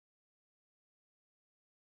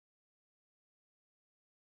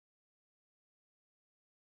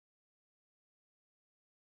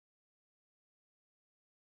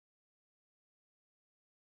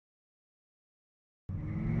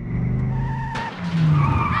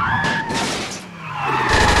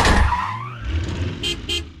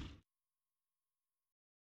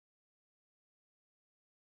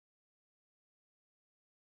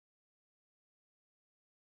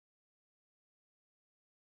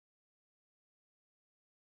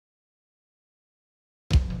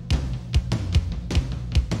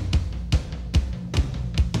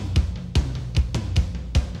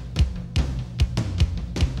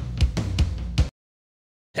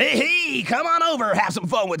come on over, have some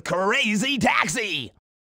fun with Crazy Taxi.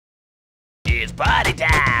 It's party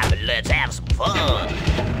time, let's have some fun.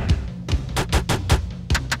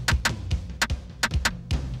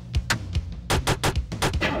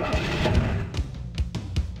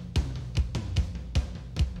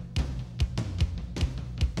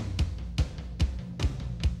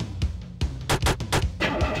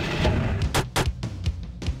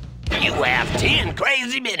 You have 10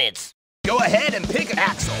 crazy minutes. Go ahead and pick an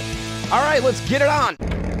axle. All right, let's get it on.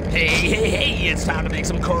 Hey, it's time to make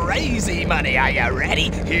some crazy money. Are you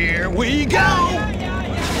ready? Here we go.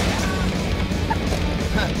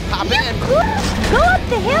 Hop in. Go up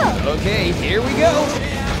the hill. Okay, here we go.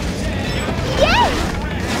 Yay!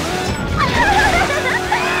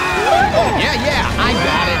 Yeah, I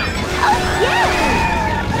got it. Oh,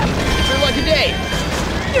 yeah! It's your lucky day.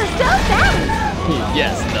 You're so fast.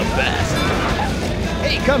 Yes, the best.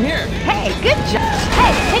 Hey, come here. Hey, good job.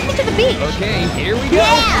 Hey, take me to the beach. Okay, here we go.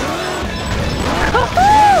 Yeah!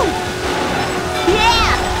 Woohoo!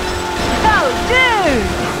 Yeah! Oh, dude!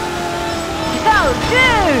 Oh,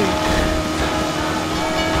 dude!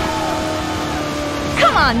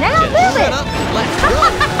 Come on now, Just move shut it! up. Let's go.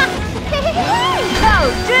 Oh,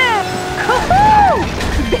 dude! Woohoo!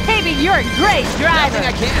 Baby, you're a great driver. Nothing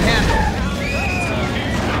I can't handle.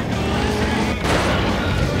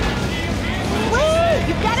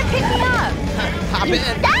 You gotta pick me up! Hop in.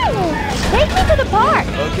 No! Take me to the park!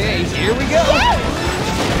 Okay, here we go. Yay!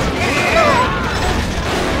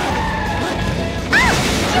 Ah!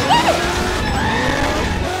 You did it!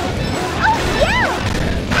 Oh, yeah!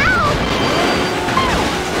 Ow!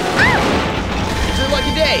 Ow! It's your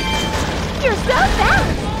lucky day. You're so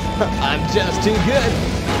fast! I'm just too good.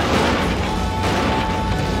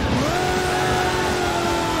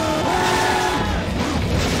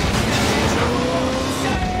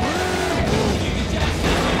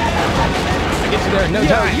 Get you there in no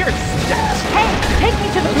time. You're stuck. Hey, take me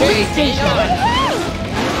to the police station.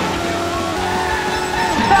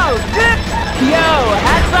 Oh, dude. Yo,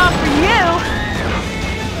 hats off for you.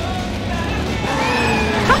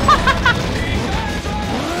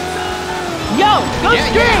 Yo, go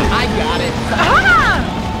straight. Yeah, I got it.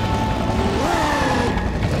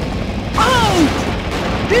 Oh,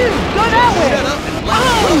 dude, go that way. Shut up and let's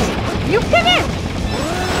go. You finished.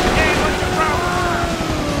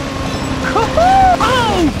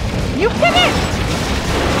 Oh! You finished!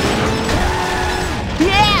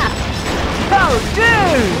 Yeah! Oh,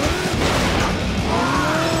 dude!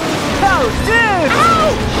 Oh, dude!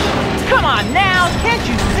 Ouch! Come on now, can't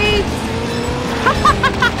you see?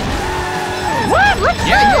 What? Let's go!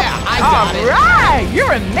 Yeah, I got it. All right,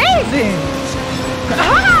 you're amazing!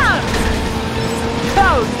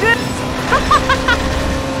 Oh, dude!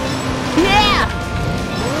 Yeah!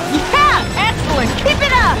 Yeah! Excellent! Keep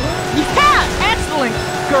it up! Yeah! Excellent!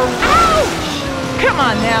 Ouch! Come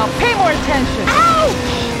on now, pay more attention! Ouch!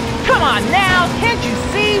 Come on now, can't you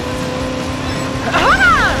see?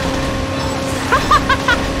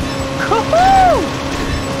 Woohoo!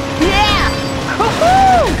 Yeah!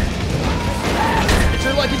 Woohoo! It's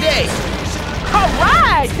your lucky day. All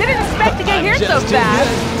right! Didn't expect to get here so Just too fast.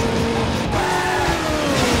 good.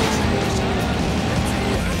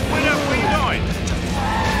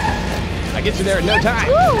 I get you there in no time.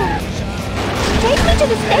 Ooh. Take me to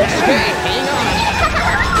the station. Okay, hang on.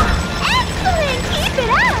 Excellent! Keep it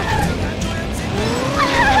up!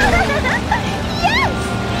 Yes!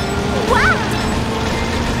 Wow!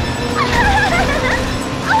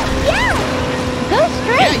 Oh, yeah! Go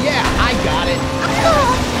straight! Yeah, I got it.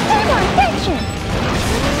 Oh, pay more attention!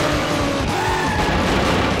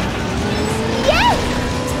 Yes!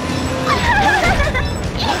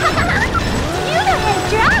 You know how to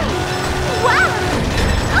drive! Wow!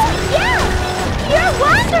 Oh, yeah! You're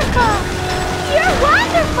wonderful! You're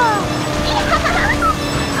wonderful!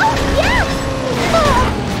 Oh, yeah! Oh,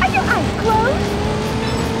 are your eyes closed?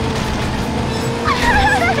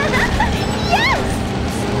 Yes!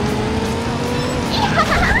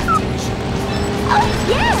 Oh,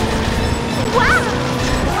 yeah! Wow!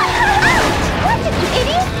 Watch it, you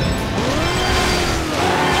idiot!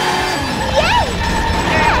 Yay!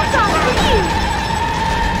 That's all for you!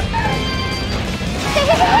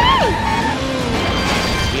 Hey!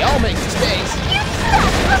 We all make mistakes. You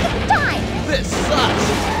suck all the time! This sucks.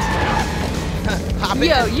 Hop in.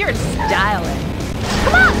 Yo, you're styling.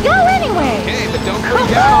 Come on, go anyway! Okay, but don't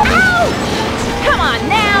freak out on me. Ouch! Come on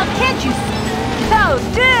now, can't you? Oh,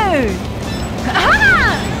 dude!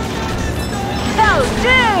 Oh,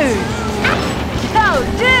 dude! Oh,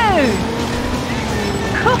 dude!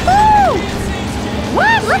 Woohoo!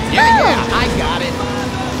 What? Let's go! Yeah, I got it.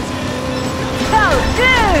 Oh,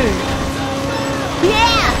 dude!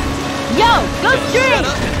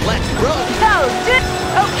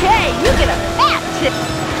 shit.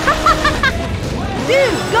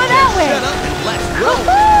 Dude, go that way. Shut up and let's roll.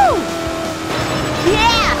 Woohoo!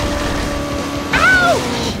 Yeah!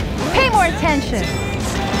 Ouch! Pay more attention.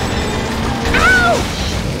 Ouch!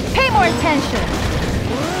 Pay more attention.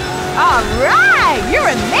 All right,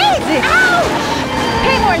 you're amazing. Ouch!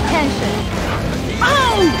 Pay more attention.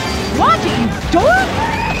 Ouch! Watch it, you dork!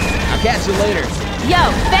 I'll catch you later.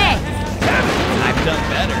 Yo, thanks. I've done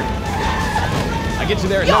better. I'll get you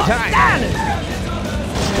there in no time.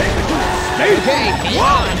 Okay, hang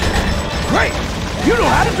on. Great! You know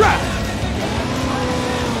how to drive!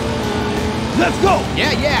 Let's go!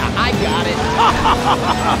 Yeah, I got it.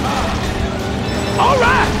 All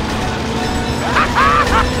right!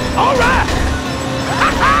 All right!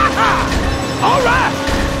 All right!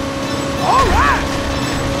 All right!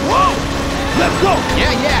 Whoa! Let's go!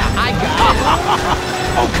 Yeah, I got it.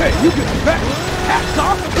 Okay, you get it back. Hats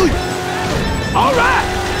off to you. All right!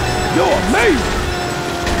 You're amazing!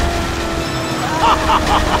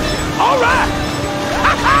 All right!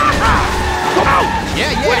 Come out! Yeah,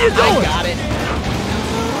 what are you doing? I got it.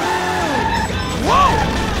 Whoa!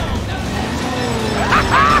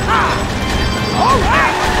 All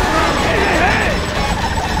right! Hey!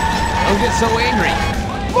 Don't get so angry.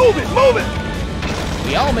 Move it!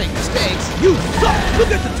 We all make mistakes. You suck! Look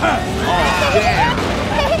at the time! Oh, damn.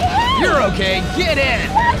 You're okay. Get in.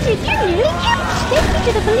 Watch it, you really cute. Take me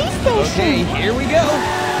to the police station. Okay, here we go.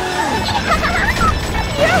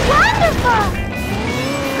 You're wonderful.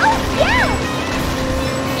 Oh, yes.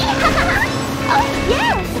 Oh,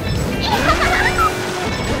 yes.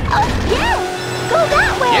 Oh, yes. Go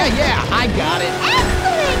that way. Yeah, I got it.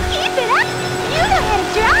 Excellent. Keep it up. You know how to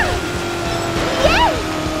drive. Yay.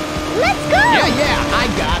 Let's go. Yeah, I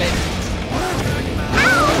got it.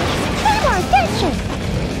 Ow. Pay more attention.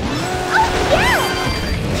 Oh, yeah.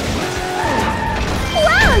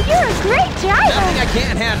 Wow, you're a great driver. Nothing I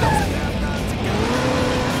can't handle.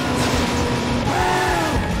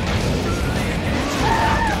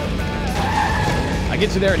 I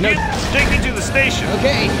get you there. No. Take me to the station.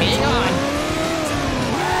 Okay, hang on.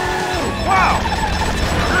 Wow!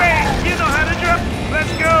 Great! You know how to drive.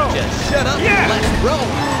 Let's go! Just shut up Yeah. and let's roll.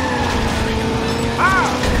 Ah!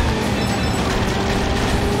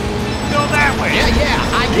 Go that way! Yeah,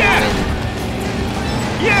 I got Yeah. it.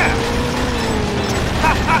 Yeah!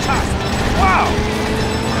 Ha ha ha! Wow!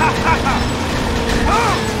 Ha ha ha!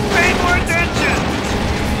 Oh! Pay more attention!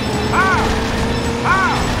 Ah!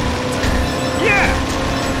 Ah! Yeah!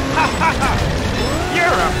 Ha ha ha!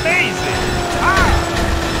 You're amazing! Ah!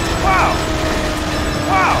 Wow!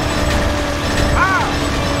 Wow! Ah!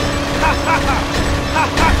 Ha ha ha! Ha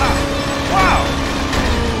ha ha! Wow!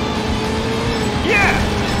 Yeah!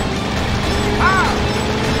 Ah!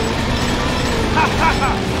 Ha ha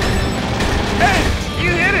ha! Hey!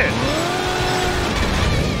 You hit it!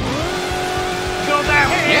 Go that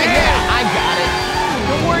way! Yeah, I got it.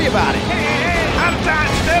 Don't worry about it. Hey! Out of time!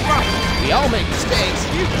 Step up! We all make mistakes.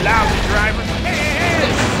 You lousy driver! Hey!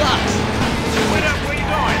 This sucks. Wait up! Where you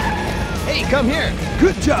going? Hey, come here.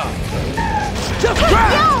 Good job! Just Hey,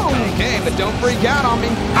 drive! yo. Okay, but don't freak out on me.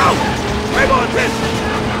 Out! Pay more attention!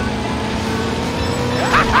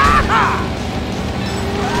 Ha ha ha!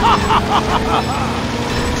 Ha ha ha ha ha!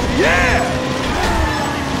 Yeah!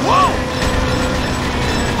 Whoa!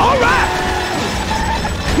 All right!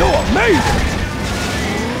 You're amazing!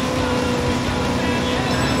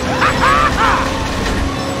 Ha ha ha!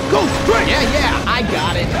 Go straight! Yeah, I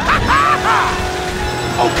got it. Ha ha ha!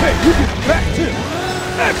 Okay, you get back too.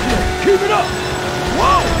 Excellent! Keep it up!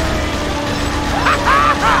 Whoa! Ha ha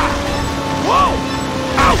ha! Whoa!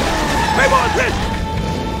 Out! Pay more attention!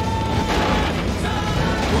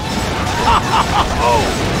 Ha ha ha! Oh!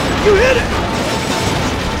 You hit it!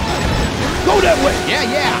 Go that way! Yeah,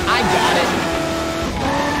 I got it.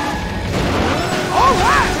 All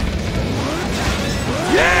right!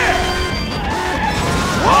 Yeah!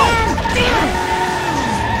 Whoa!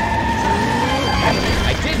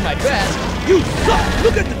 I did my best. You suck!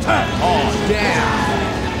 Look at the time! Oh, damn.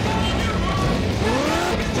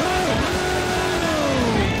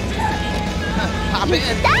 Hop in.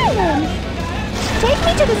 Styling. Take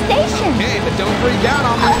me to the station. Okay, but don't freak out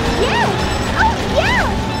on me. Oh, yeah. Oh, yeah.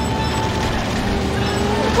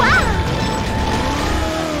 Wow.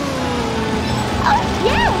 Oh,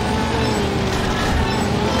 yeah.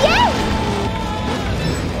 Yes.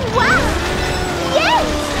 Wow. Yes.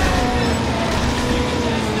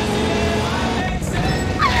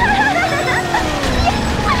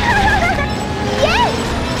 Yes.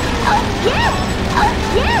 Oh, yeah. Oh,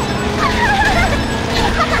 yeah.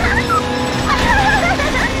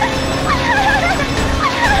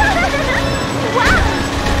 Wow.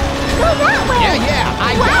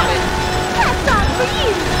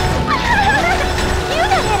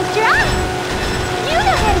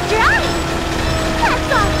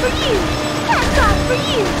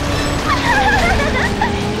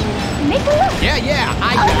 Take a look. Yeah,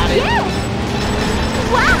 I got it. Yeah.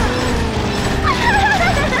 Wow.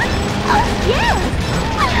 Oh, yeah.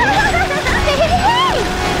 Hey.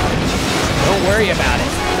 Don't worry about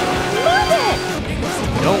it. Move it.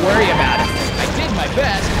 Don't worry about it. I did my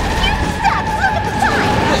best. You suck. Look at the time.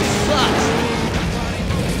 This sucks.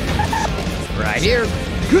 Right here.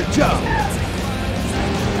 Good job.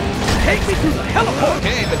 Take me to the heliport.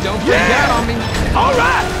 Okay, but don't freak out on me. All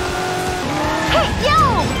right. Hey, yo.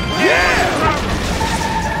 Yeah.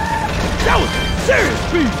 That was serious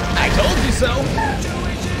speed. I told you so.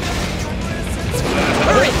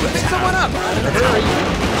 Hurry, pick someone up. Hurry.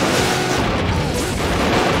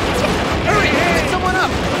 Hurry, pick someone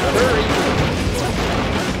up. Hurry.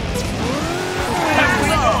 How's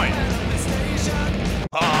it going?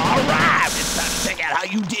 All right, it's time to check out how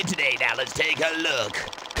you did today. Now let's take a look.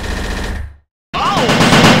 Oh,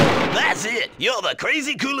 that's it. You're the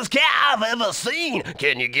crazy coolest cat I've ever seen.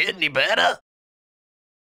 Can you get any better?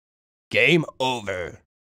 Game over.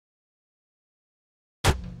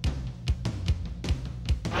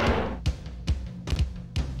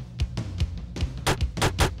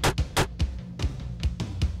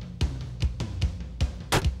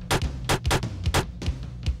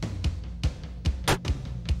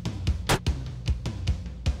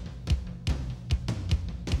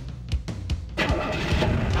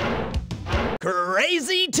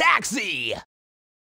 Crazy Taxi!